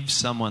forgive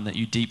someone that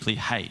you deeply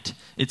hate.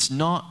 It's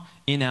not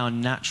in our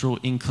natural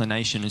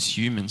inclination as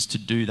humans to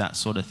do that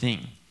sort of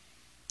thing.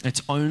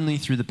 It's only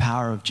through the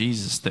power of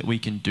Jesus that we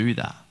can do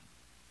that.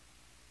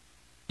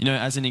 You know,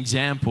 as an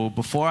example,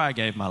 before I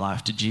gave my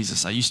life to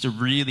Jesus, I used to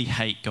really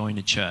hate going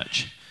to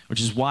church,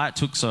 which is why it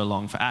took so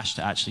long for Ash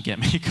to actually get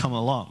me to come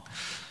along.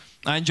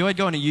 I enjoyed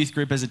going to youth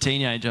group as a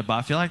teenager, but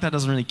I feel like that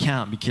doesn't really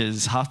count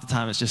because half the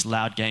time it's just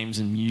loud games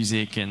and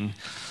music.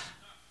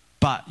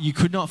 But you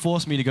could not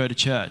force me to go to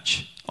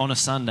church on a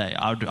Sunday.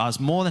 I was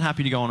more than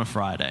happy to go on a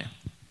Friday.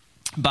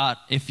 But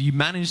if you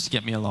managed to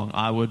get me along,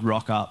 I would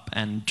rock up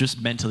and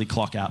just mentally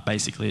clock out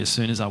basically as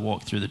soon as I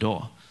walked through the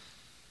door.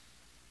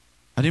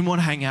 I didn't want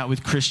to hang out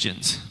with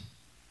Christians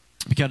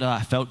because I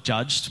felt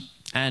judged,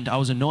 and I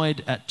was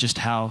annoyed at just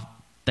how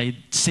they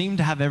seemed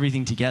to have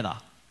everything together.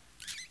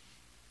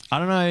 I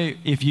don't know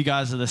if you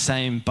guys are the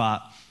same,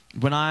 but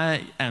when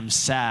I am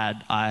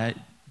sad, I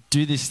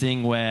do this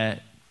thing where,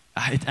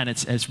 and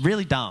it's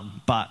really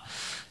dumb, but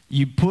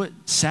you put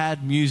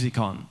sad music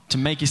on to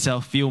make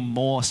yourself feel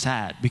more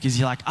sad because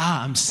you're like,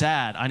 I'm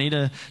sad. I need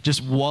to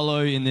just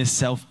wallow in this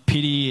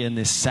self-pity and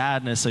this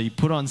sadness. So you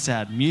put on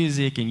sad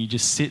music and you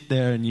just sit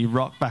there and you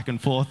rock back and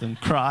forth and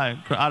cry.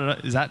 I don't know,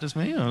 is that just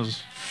me?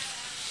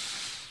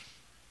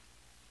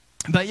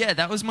 But yeah,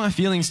 that was my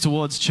feelings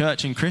towards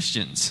church and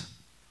Christians.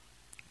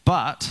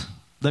 But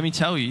let me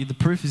tell you, the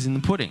proof is in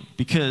the pudding,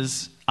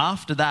 because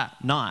after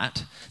that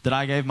night that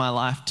I gave my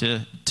life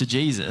to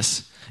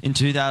Jesus in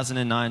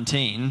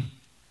 2019,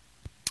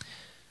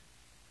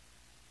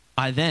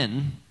 I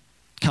then,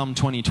 come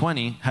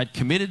 2020, had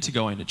committed to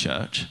going to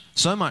church,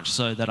 so much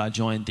so that I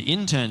joined the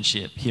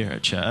internship here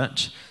at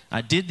church.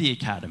 I did the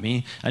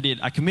academy.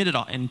 I committed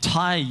an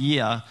entire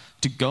year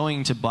to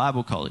going to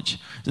Bible college.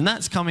 And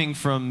that's coming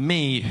from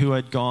me, who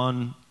had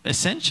gone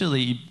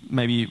essentially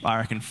maybe, I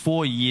reckon,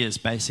 4 years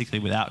basically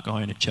without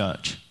going to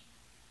church.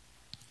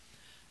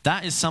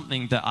 That is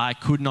something that I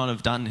could not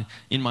have done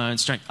in my own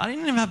strength. I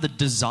didn't even have the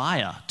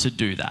desire to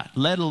do that,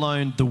 let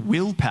alone the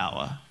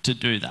willpower to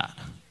do that.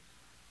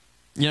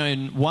 You know,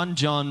 in 1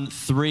 John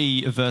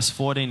 3, verse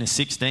 14 to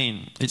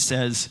 16, it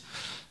says,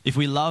 if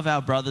we love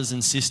our brothers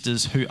and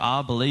sisters who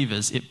are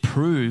believers, it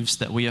proves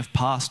that we have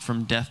passed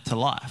from death to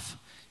life.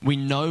 We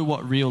know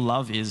what real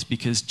love is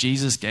because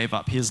Jesus gave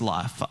up his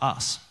life for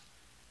us.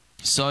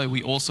 So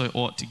we also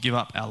ought to give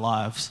up our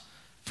lives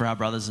for our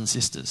brothers and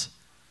sisters.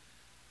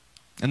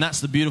 And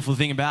that's the beautiful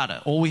thing about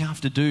it. All we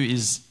have to do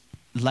is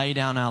lay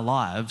down our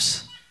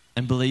lives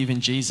and believe in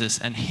Jesus,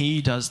 and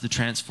he does the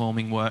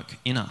transforming work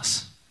in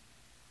us.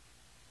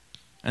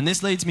 And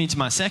this leads me to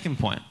my second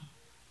point.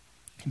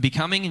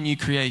 Becoming a new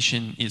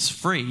creation is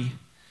free,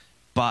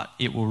 but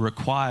it will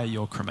require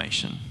your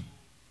cremation.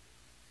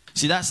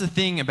 See, that's the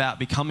thing about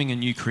becoming a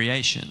new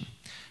creation.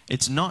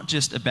 It's not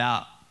just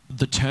about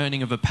the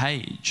turning of a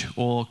page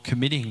or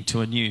committing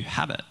to a new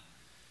habit,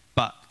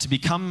 but to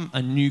become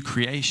a new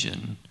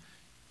creation,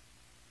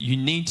 you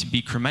need to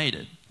be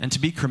cremated. And to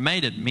be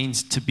cremated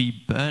means to be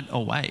burnt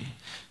away.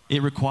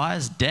 It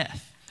requires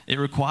death. It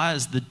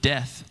requires the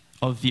death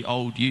of the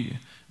old you,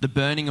 the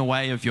burning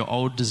away of your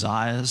old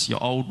desires,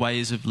 your old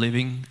ways of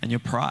living, and your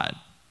pride.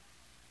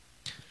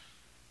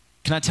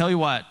 Can I tell you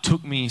why it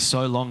took me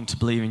so long to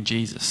believe in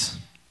Jesus?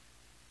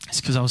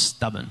 It's because I was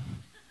stubborn.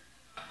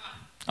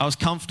 I was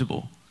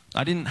comfortable.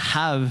 I didn't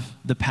have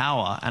the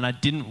power, and I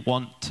didn't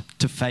want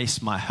to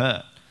face my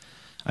hurt.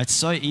 It's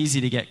so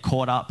easy to get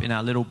caught up in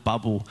our little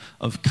bubble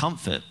of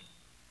comfort.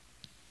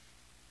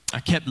 I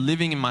kept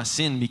living in my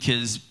sin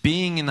because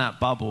being in that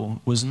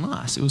bubble was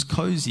nice. It was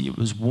cozy. It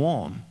was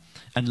warm.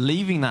 And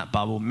leaving that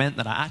bubble meant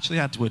that I actually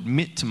had to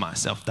admit to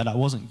myself that I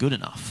wasn't good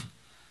enough.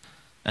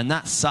 And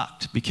that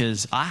sucked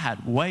because I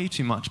had way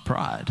too much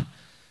pride.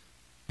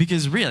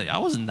 Because really, I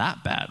wasn't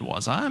that bad,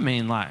 was I? I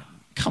mean, like,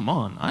 come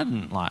on. I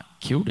didn't,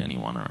 killed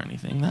anyone or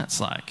anything. That's,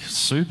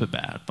 super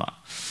bad. But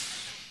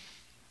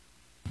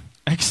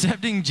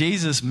accepting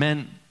Jesus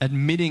meant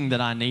admitting that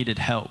I needed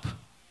help,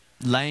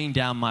 laying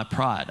down my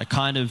pride, a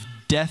kind of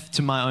death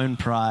to my own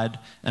pride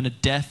and a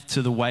death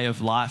to the way of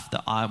life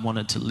that I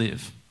wanted to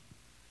live.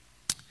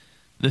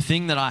 The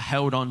thing that I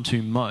held on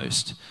to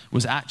most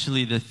was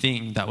actually the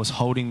thing that was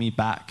holding me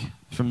back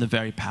from the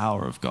very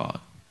power of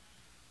God.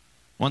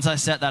 Once I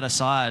set that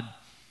aside,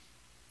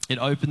 it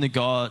opened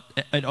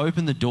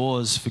the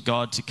doors for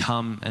God to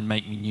come and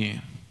make me new.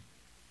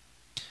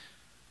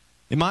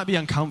 It might be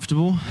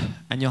uncomfortable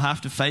and you'll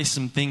have to face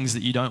some things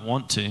that you don't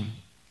want to,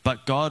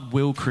 but God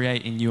will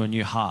create in you a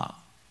new heart.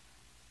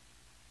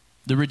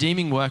 The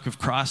redeeming work of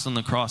Christ on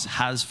the cross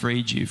has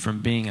freed you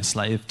from being a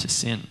slave to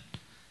sin.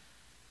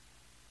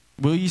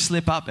 Will you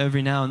slip up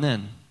every now and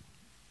then?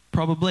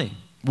 Probably.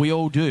 We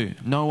all do.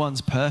 No one's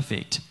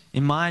perfect.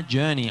 In my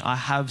journey, I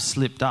have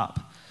slipped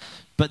up.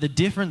 But the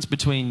difference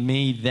between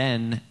me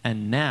then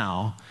and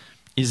now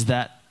is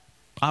that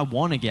I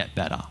want to get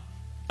better.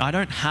 I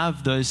don't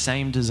have those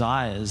same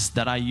desires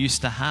that I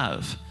used to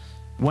have.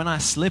 When I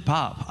slip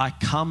up, I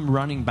come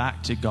running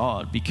back to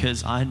God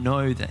because I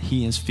know that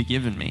he has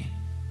forgiven me.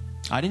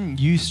 I didn't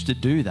used to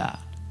do that.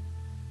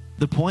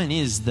 The point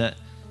is that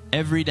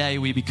every day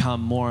we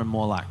become more and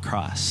more like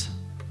Christ.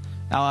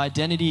 Our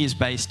identity is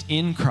based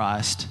in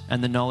Christ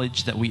and the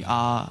knowledge that we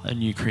are a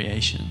new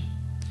creation.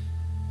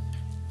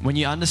 When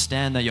you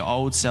understand that your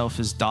old self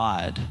has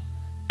died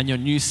and your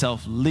new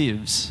self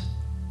lives,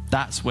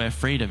 that's where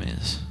freedom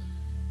is.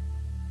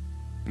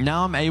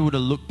 Now I'm able to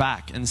look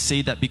back and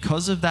see that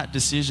because of that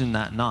decision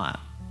that night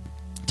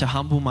to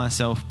humble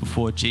myself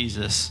before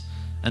Jesus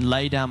and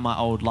lay down my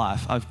old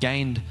life, I've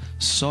gained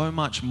so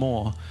much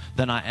more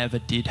than I ever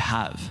did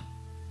have.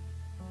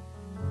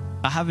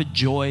 I have a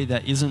joy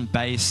that isn't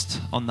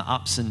based on the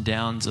ups and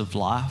downs of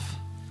life.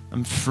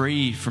 I'm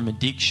free from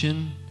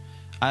addiction.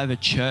 I have a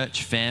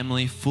church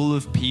family full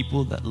of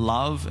people that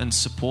love and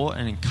support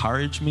and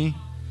encourage me.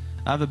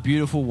 I have a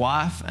beautiful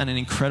wife and an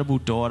incredible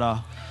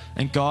daughter,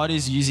 and God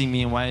is using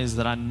me in ways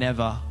that I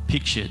never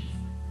pictured.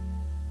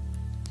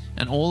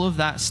 And all of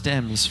that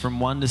stems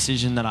from one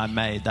decision that I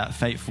made that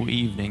fateful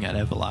evening at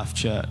Everlife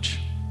Church.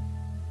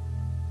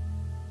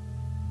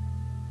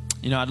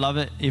 You know, I'd love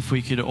it if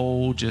we could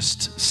all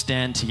just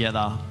stand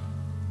together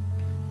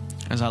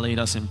as I lead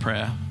us in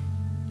prayer.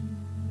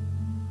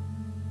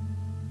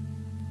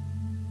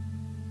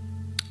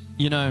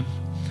 You know,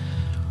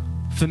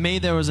 for me,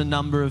 there was a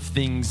number of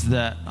things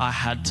that I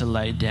had to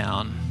lay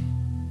down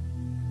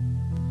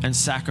and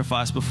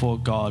sacrifice before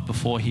God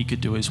before He could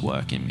do His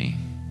work in me.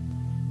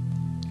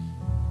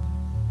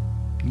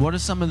 What are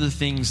some of the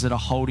things that are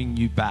holding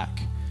you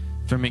back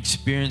from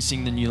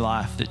experiencing the new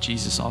life that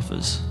Jesus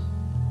offers?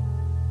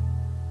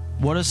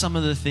 What are some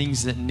of the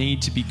things that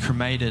need to be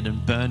cremated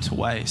and burnt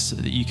away so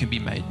that you can be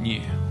made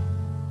new?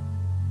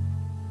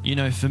 You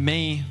know, for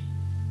me,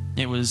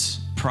 it was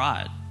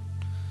pride.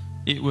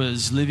 It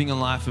was living a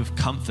life of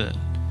comfort.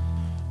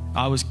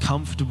 I was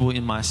comfortable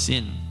in my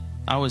sin.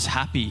 I was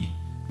happy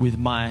with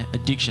my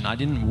addiction. I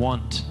didn't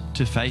want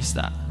to face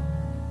that.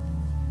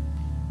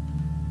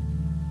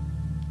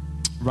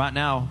 Right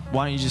now,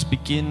 why don't you just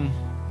begin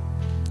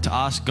to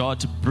ask God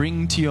to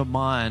bring to your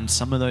mind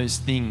some of those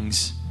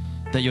things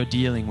that you're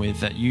dealing with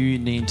that you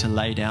need to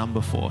lay down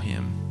before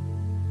Him.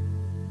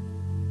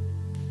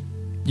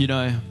 You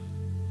know,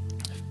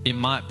 it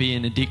might be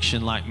an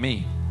addiction like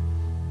me.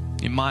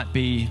 It might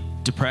be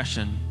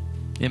depression.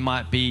 It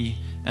might be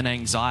an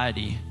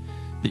anxiety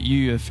that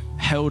you have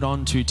held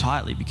on to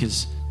tightly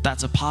because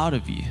that's a part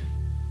of you.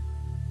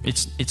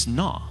 It's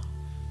not.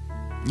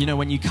 You know,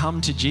 when you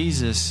come to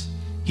Jesus,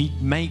 He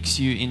makes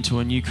you into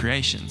a new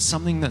creation,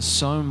 something that's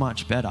so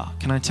much better.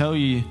 Can I tell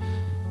you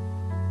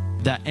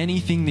that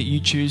anything that you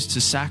choose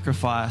to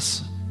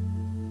sacrifice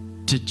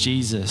to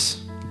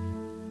Jesus,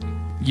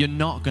 you're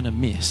not going to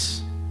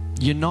miss.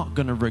 You're not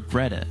going to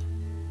regret it.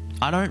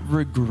 I don't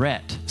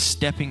regret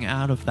stepping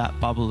out of that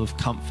bubble of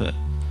comfort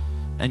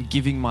and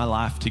giving my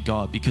life to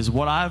God, because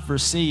what I've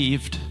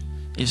received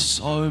is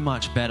so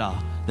much better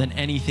than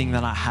anything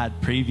that I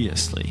had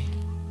previously.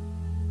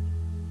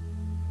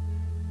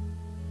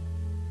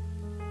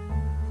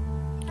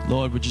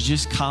 Lord, would you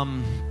just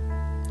come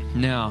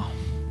now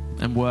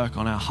and work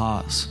on our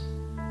hearts?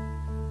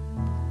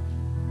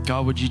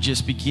 God, would you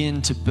just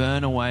begin to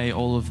burn away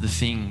all of the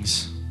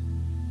things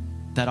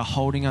that are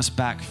holding us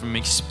back from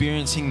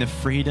experiencing the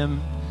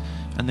freedom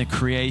and the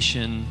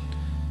creation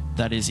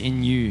that is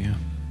in you.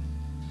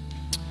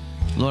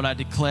 Lord, I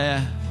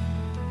declare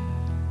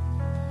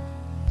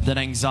that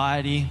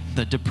anxiety,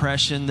 that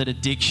depression, that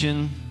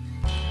addiction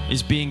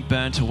is being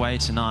burnt away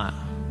tonight.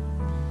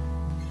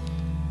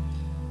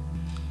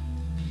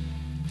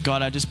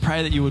 God, I just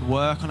pray that you would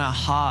work on our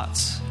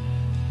hearts.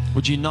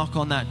 Would you knock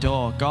on that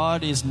door?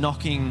 God is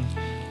knocking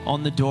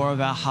on the door of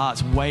our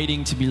hearts,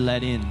 waiting to be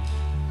let in.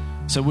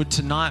 So would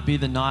tonight be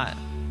the night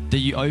that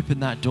you open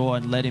that door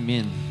and let Him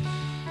in?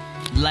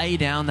 Lay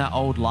down that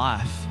old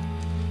life.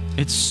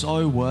 It's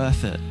so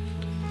worth it.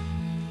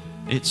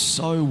 It's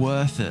so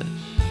worth it.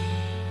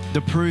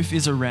 The proof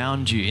is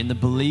around you in the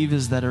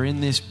believers that are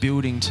in this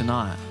building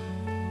tonight.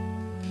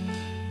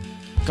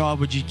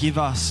 God, would you give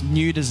us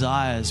new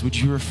desires? Would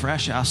you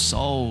refresh our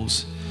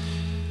souls?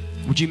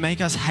 Would you make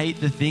us hate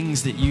the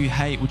things that you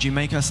hate? Would you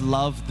make us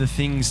love the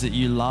things that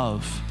you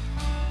love?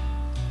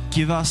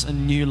 Give us a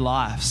new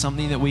life,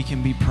 something that we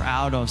can be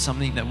proud of,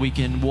 something that we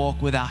can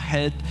walk with our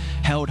head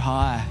held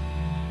high.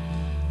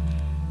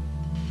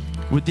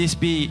 Would this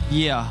be a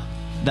year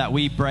that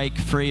we break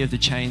free of the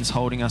chains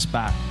holding us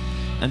back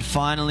and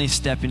finally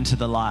step into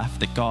the life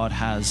that God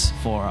has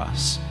for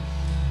us?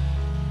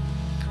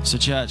 So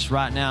church,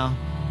 right now,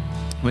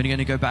 we're going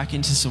to go back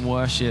into some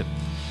worship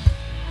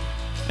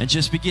and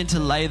just begin to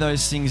lay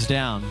those things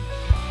down.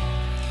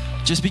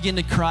 Just begin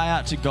to cry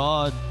out to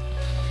God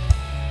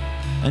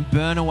and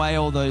burn away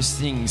all those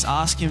things.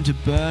 Ask Him to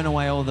burn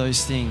away all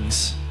those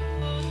things.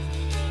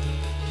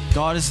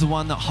 God is the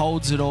one that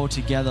holds it all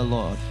together,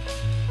 Lord.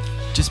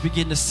 Just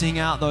begin to sing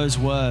out those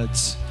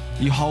words.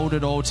 You hold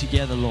it all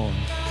together, Lord.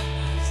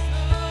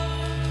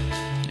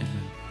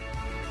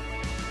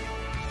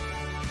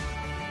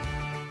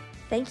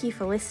 Thank you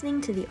for listening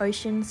to the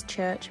Oceans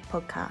Church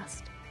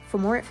podcast. For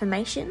more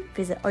information,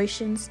 visit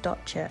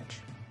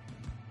oceans.church.